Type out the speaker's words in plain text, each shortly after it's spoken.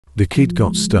The kid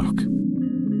got stuck.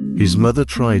 His mother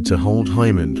tried to hold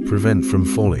him and prevent from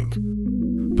falling,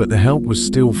 but the help was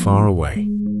still far away.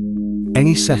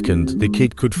 Any second the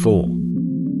kid could fall.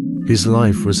 His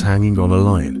life was hanging on a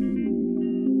line.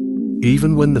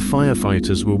 Even when the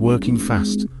firefighters were working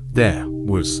fast, there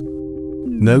was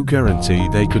no guarantee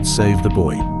they could save the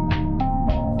boy.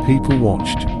 People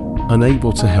watched,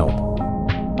 unable to help.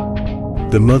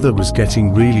 The mother was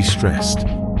getting really stressed.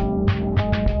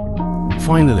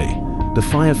 Finally, the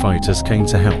firefighters came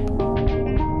to help.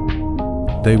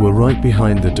 They were right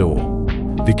behind the door.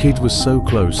 The kid was so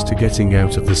close to getting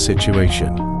out of the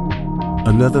situation.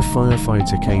 Another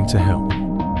firefighter came to help,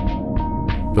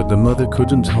 but the mother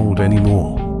couldn't hold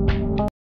anymore.